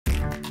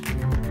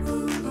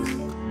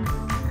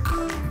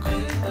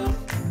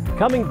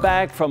Coming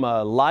back from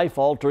a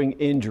life-altering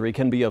injury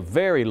can be a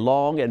very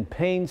long and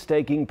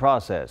painstaking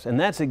process, and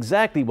that's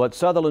exactly what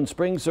Sutherland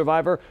Springs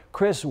survivor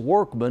Kris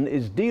Workman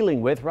is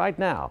dealing with right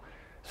now.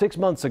 6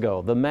 months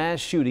ago, the mass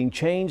shooting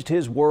changed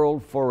his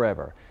world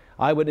forever.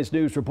 Eyewitness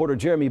News reporter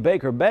Jeremy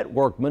Baker met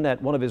Workman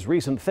at one of his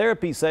recent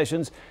therapy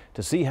sessions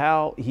to see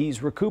how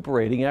he's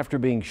recuperating after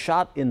being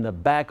shot in the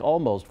back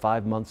almost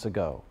 5 months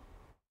ago.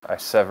 I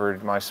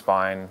severed my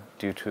spine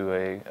due to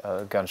a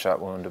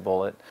gunshot wound, a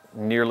bullet.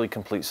 Nearly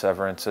complete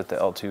severance at the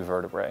L2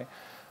 vertebrae,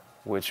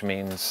 which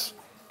means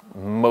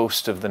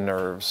most of the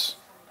nerves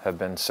have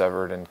been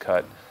severed and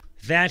cut.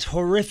 That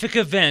horrific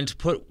event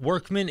put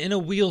Workman in a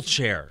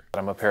wheelchair.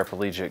 I'm a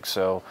paraplegic,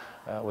 so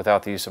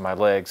without the use of my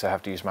legs, I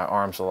have to use my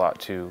arms a lot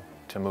to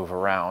move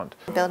around.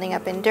 Building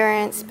up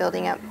endurance,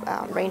 building up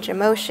range of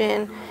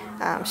motion,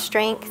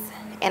 strength,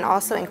 and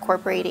also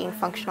incorporating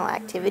functional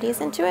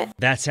activities into it.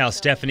 That's how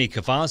Stephanie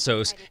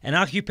Cavazos, an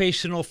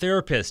occupational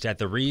therapist at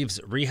the Reeves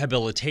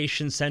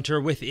Rehabilitation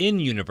Center within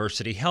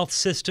University Health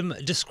System,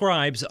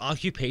 describes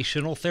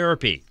occupational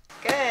therapy.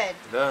 Good.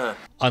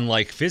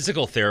 Unlike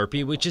physical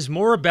therapy, which is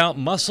more about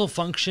muscle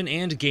function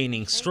and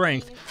gaining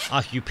strength,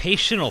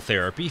 occupational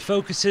therapy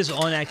focuses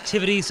on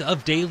activities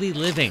of daily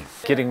living.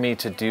 Getting me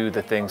to do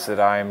the things that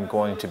I'm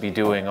going to be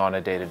doing on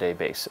a day-to-day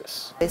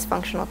basis. There's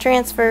functional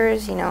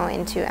transfers,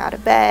 into out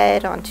of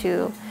bed,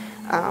 onto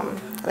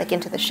like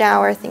into the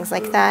shower, things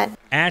like that.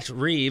 At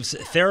Reeves,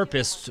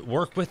 therapists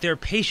work with their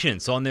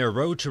patients on their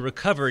road to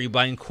recovery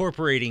by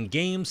incorporating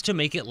games to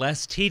make it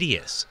less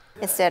tedious.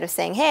 Instead of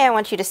saying, hey, I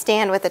want you to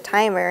stand with a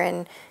timer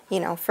and,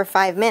 for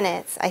 5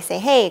 minutes, I say,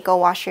 hey, go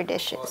wash your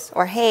dishes.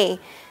 Or, hey,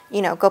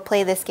 go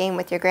play this game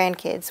with your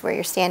grandkids where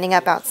you're standing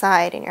up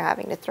outside and you're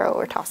having to throw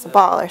or toss a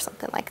ball or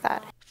something like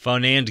that.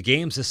 Fun and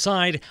games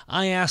aside,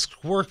 I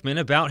asked Workman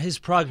about his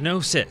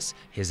prognosis.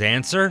 His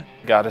answer?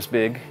 God is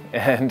big,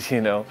 and,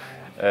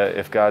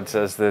 if God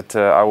says that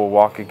I will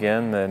walk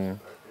again, then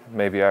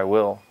maybe I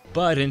will.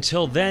 But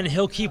until then,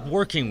 he'll keep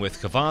working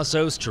with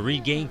Cavazos to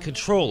regain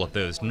control of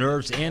those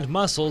nerves and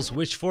muscles,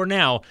 which for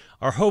now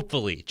are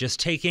hopefully just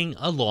taking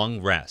a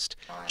long rest.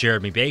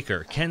 Jeremy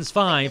Baker, KENS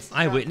 5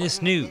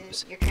 Eyewitness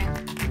News.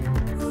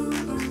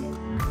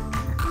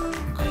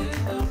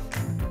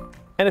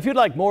 And if you'd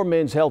like more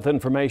men's health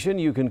information,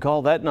 you can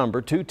call that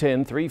number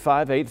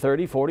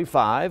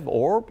 210-358-3045,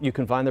 or you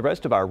can find the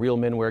rest of our Real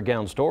Men Wear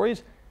Gown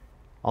stories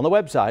on the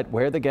website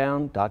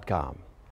wearthegown.com.